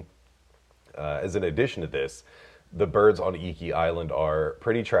beginning. As an addition to this, the birds on Iki Island are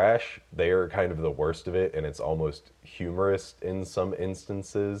pretty trash. They are kind of the worst of it, and it's almost humorous in some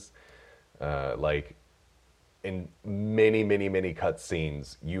instances. Like, in many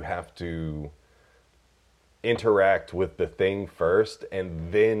cutscenes, you have to interact with the thing first,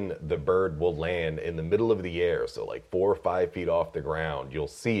 and then the bird will land in the middle of the air. So like 4 or 5 feet off the ground, you'll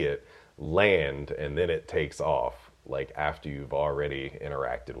see it land, and then it takes off, like after you've already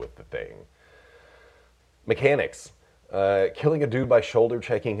interacted with the thing. Mechanics. Killing a dude by shoulder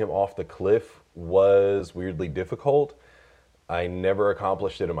checking him off the cliff was weirdly difficult. I never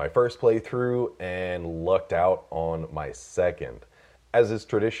accomplished it in my first playthrough and lucked out on my second. As is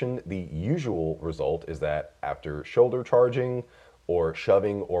tradition, the usual result is that after shoulder charging or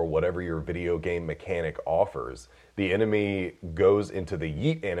shoving or whatever your video game mechanic offers, the enemy goes into the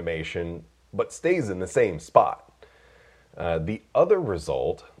yeet animation but stays in the same spot. The other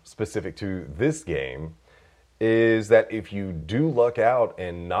result, specific to this game, is that if you do luck out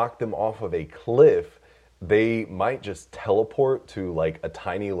and knock them off of a cliff, they might just teleport to like a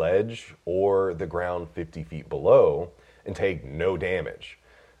tiny ledge or the ground 50 feet below and take no damage.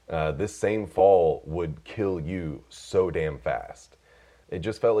 This same fall would kill you so damn fast. It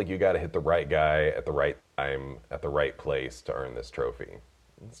just felt like you got to hit the right guy at the right time, at the right place to earn this trophy.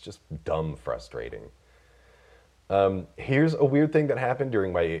 It's just dumb frustrating. Here's a weird thing that happened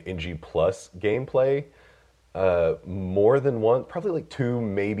during my NG Plus gameplay. More than one, probably like 2,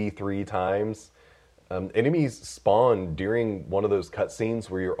 maybe 3 times. Enemies spawn during one of those cutscenes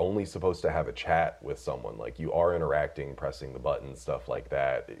where you're only supposed to have a chat with someone. Like you are interacting, pressing the buttons, stuff like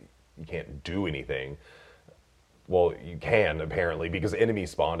that. You can't do anything. Well, you can apparently because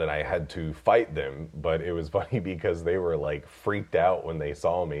enemies spawned and I had to fight them. But it was funny because they were like freaked out when they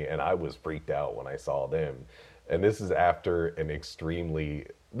saw me and I was freaked out when I saw them. And this is after an extremely...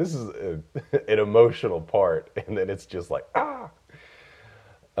 This is an emotional part, and then it's just like, ah!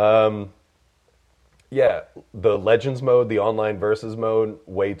 Yeah, the Legends mode, the online versus mode,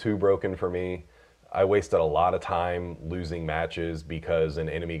 way too broken for me. I wasted a lot of time losing matches because an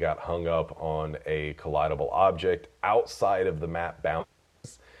enemy got hung up on a collidable object outside of the map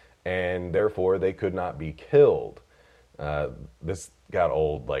boundaries, and therefore they could not be killed. This got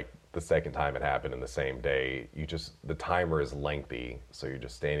old, like, the second time it happened in the same day. The timer is lengthy, so you're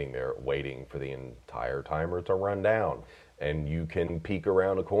just standing there waiting for the entire timer to run down. And you can peek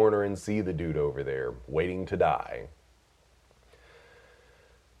around a corner and see the dude over there waiting to die.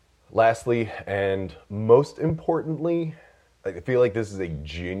 Lastly, and most importantly, I feel like this is a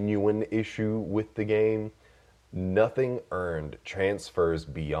genuine issue with the game. Nothing earned transfers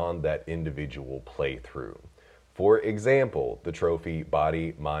beyond that individual playthrough. For example, the trophy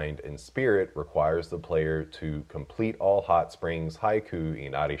Body, Mind, and Spirit requires the player to complete all hot springs, haiku,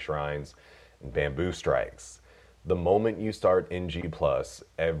 inari shrines, and bamboo strikes. The moment you start NG+,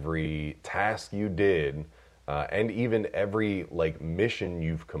 every task you did, and even every like mission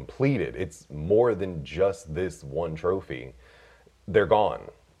you've completed, it's more than just this one trophy, they're gone.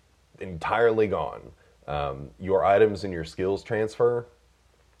 Entirely gone. Your items and your skills transfer,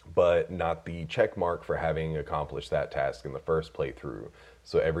 but not the check mark for having accomplished that task in the first playthrough.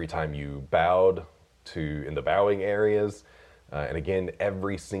 So every time you bowed in the bowing areas, and again,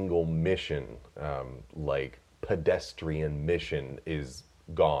 every single mission, like pedestrian mission, is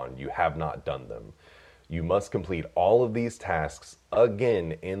gone. You have not done them. You must complete all of these tasks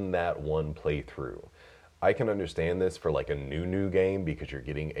again in that one playthrough. I can understand this for like a new game because you're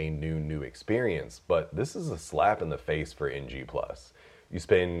getting a new experience, but this is a slap in the face for NG+. You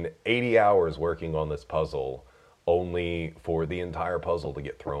spend 80 hours working on this puzzle only for the entire puzzle to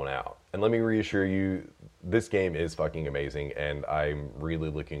get thrown out. And let me reassure you, this game is fucking amazing, and I'm really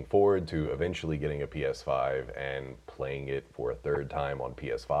looking forward to eventually getting a PS5 and playing it for a third time on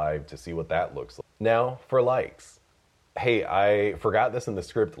PS5 to see what that looks like. Now, for likes. Hey, I forgot this in the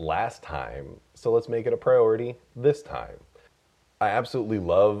script last time, so let's make it a priority this time. I absolutely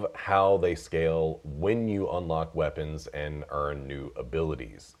love how they scale when you unlock weapons and earn new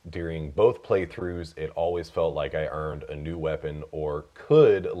abilities. During both playthroughs, it always felt like I earned a new weapon or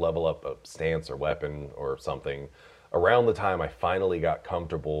could level up a stance or weapon or something around the time I finally got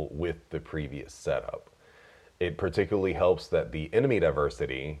comfortable with the previous setup. It particularly helps that the enemy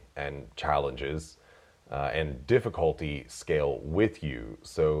diversity and challenges and difficulty scale with you,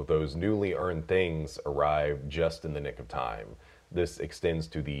 so those newly earned things arrive just in the nick of time. This extends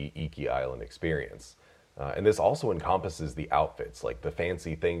to the Iki Island experience. And this also encompasses the outfits, like the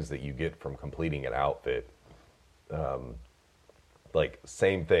fancy things that you get from completing an outfit. Like,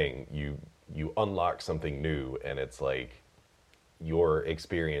 same thing, you unlock something new, and it's like your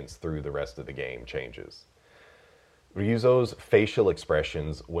experience through the rest of the game changes. Ryuzo's facial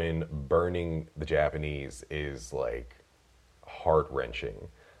expressions when burning the Japanese is like heart-wrenching.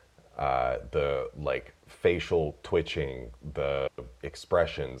 The like facial twitching, the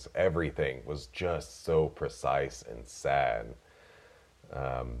expressions, everything was just so precise and sad.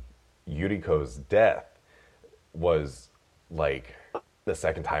 Yuriko's death was like the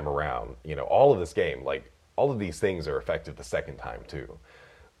second time around. You know, all of this game, like all of these things are effective the second time too.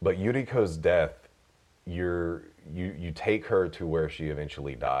 But Yuriko's death, you take her to where she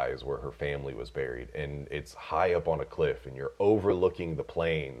eventually dies, where her family was buried, and it's high up on a cliff, and you're overlooking the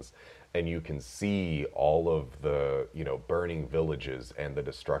plains, and you can see all of the, you know, burning villages and the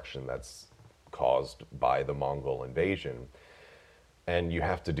destruction that's caused by the Mongol invasion. And you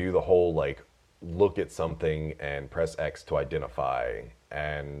have to do the whole like look at something and press X to identify.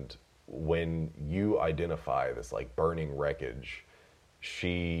 And when you identify this like burning wreckage,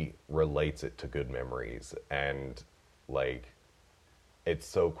 she relates it to good memories. And like, it's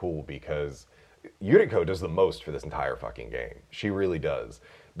so cool because Yuriko does the most for this entire fucking game. She really does.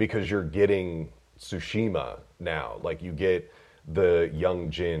 Because you're getting Tsushima now. Like, you get the young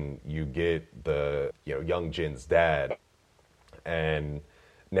Jin, you get the, you know, young Jin's dad. And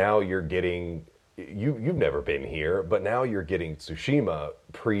now you're getting, you've never been here, but now you're getting Tsushima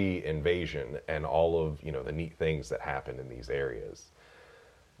pre-invasion and all of, you know, the neat things that happen in these areas.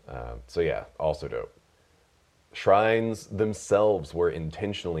 So yeah, also dope. Shrines themselves were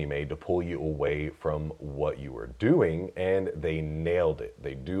intentionally made to pull you away from what you were doing, and they nailed it.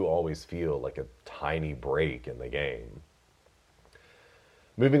 They do always feel like a tiny break in the game.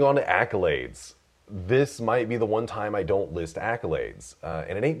 Moving on to accolades. This might be the one time I don't list accolades.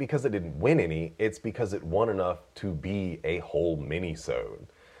 And it ain't because it didn't win any, it's because it won enough to be a whole mini-sode.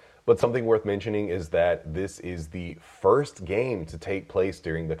 But something worth mentioning is that this is the first game to take place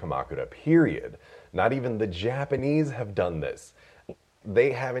during the Kamakura period. Not even the Japanese have done this.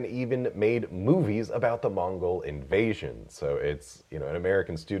 They haven't even made movies about the Mongol invasion. So it's, you know, an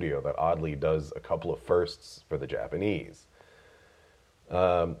American studio that oddly does a couple of firsts for the Japanese.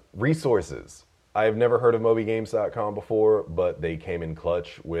 Resources. I've never heard of MobyGames.com before, but they came in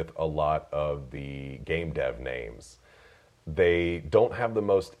clutch with a lot of the game dev names. They don't have the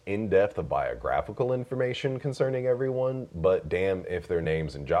most in-depth biographical information concerning everyone, but damn if their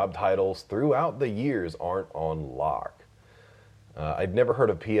names and job titles throughout the years aren't on lock. I'd never heard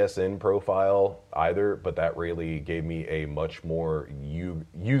of PSN Profile either, but that really gave me a much more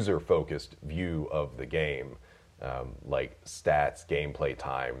user-focused view of the game. Like stats, gameplay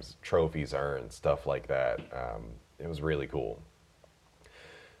times, trophies earned, stuff like that. It was really cool.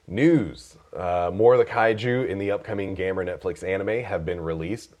 News. More of the kaiju in the upcoming Gamer Netflix anime have been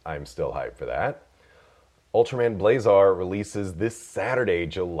released. I'm still hyped for that. Ultraman Blazar releases this Saturday,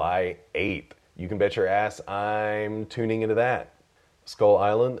 July 8th. You can bet your ass I'm tuning into that. Skull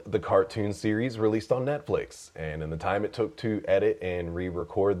Island, the cartoon series, released on Netflix. And in the time it took to edit and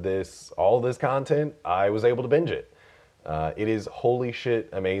re-record all this content, I was able to binge it. It is holy shit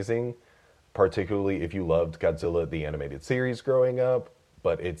amazing, particularly if you loved Godzilla the Animated Series growing up.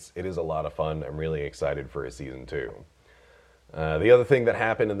 But it is a lot of fun. I'm really excited for a season 2. The other thing that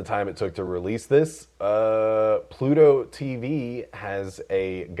happened in the time it took to release this, Pluto TV has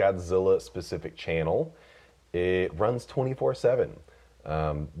a Godzilla-specific channel. It runs 24/7.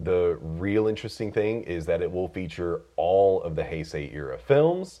 The real interesting thing is that it will feature all of the Heisei era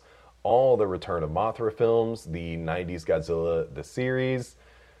films, all the Return of Mothra films, the 90s Godzilla, the series,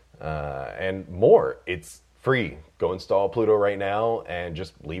 and more. It's free. Go install Pluto right now and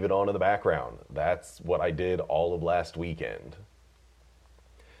just leave it on in the background. That's what I did all of last weekend.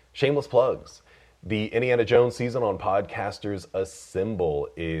 Shameless plugs. The Indiana Jones season on Podcasters Assemble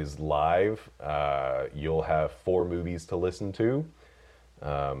is live. You'll have 4 movies to listen to.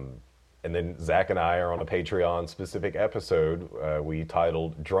 And then Zach and I are on a Patreon specific episode we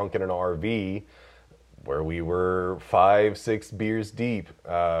titled Drunk in an RV, where we were 5-6 beers deep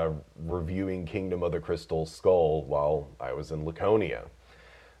reviewing Kingdom of the Crystal Skull while I was in Laconia.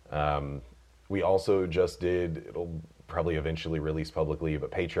 We also just did, it'll probably eventually release publicly, but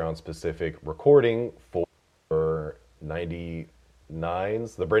Patreon specific recording for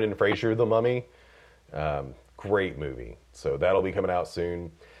 99's The Brendan Fraser The Mummy. Great movie. So that'll be coming out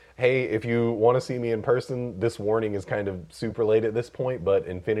soon. Hey, if you want to see me in person, this warning is kind of super late at this point, but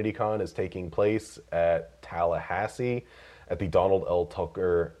InfinityCon is taking place at Tallahassee at the Donald L.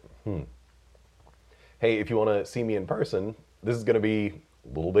 Tucker. Hey, if you want to see me in person, this is going to be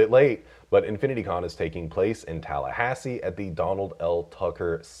a little bit late, but InfinityCon is taking place in Tallahassee at the Donald L.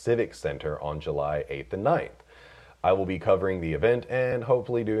 Tucker Civic Center on July 8th and 9th. I will be covering the event and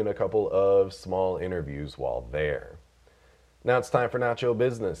hopefully doing a couple of small interviews while there. Now it's time for Nacho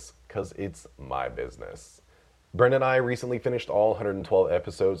Business, because it's my business. Brenda and I recently finished all 112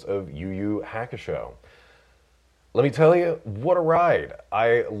 episodes of Yu Yu Hakusho. Let me tell you, what a ride.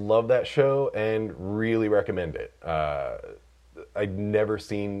 I love that show and really recommend it. I'd never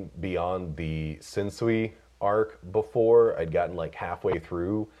seen beyond the Sensui arc before. I'd gotten like halfway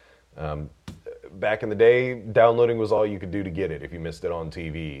through. Back in the day, downloading was all you could do to get it if you missed it on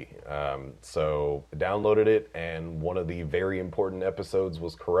TV. So I downloaded it, and one of the very important episodes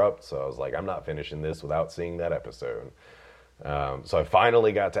was corrupt. So I was like, I'm not finishing this without seeing that episode. So I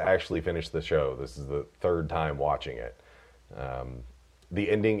finally got to actually finish the show. This is the third time watching it.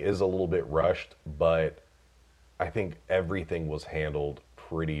 The ending is a little bit rushed, but I think everything was handled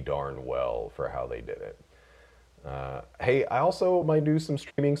pretty darn well for how they did it. Hey, I also might do some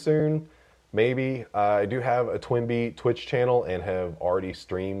streaming soon. Maybe. I do have a Twinbee Twitch channel and have already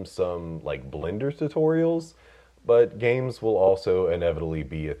streamed some like Blender tutorials, but games will also inevitably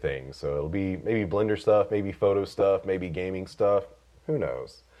be a thing. So it'll be maybe Blender stuff, maybe photo stuff, maybe gaming stuff. Who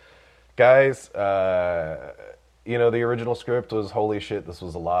knows? Guys, you know, the original script was holy shit, this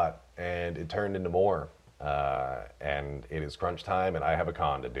was a lot, and it turned into more. And it is crunch time, and I have a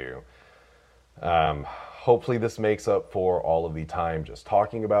con to do. Hopefully this makes up for all of the time just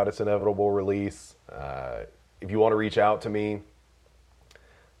talking about its inevitable release. If you want to reach out to me,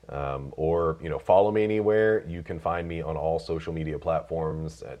 or follow me anywhere, you can find me on all social media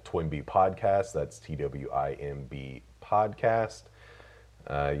platforms at Twinbee Podcast. That's TWIMB Podcast.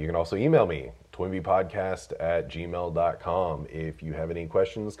 You can also email me, twinbeepodcast@gmail.com, if you have any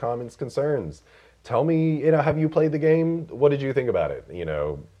questions, comments, concerns. Tell me, have you played the game? What did you think about it?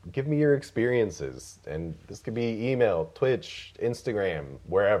 Give me your experiences. And this could be email, Twitch, Instagram,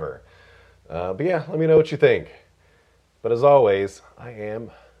 wherever. But yeah, let me know what you think. But as always, I am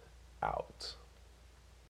out.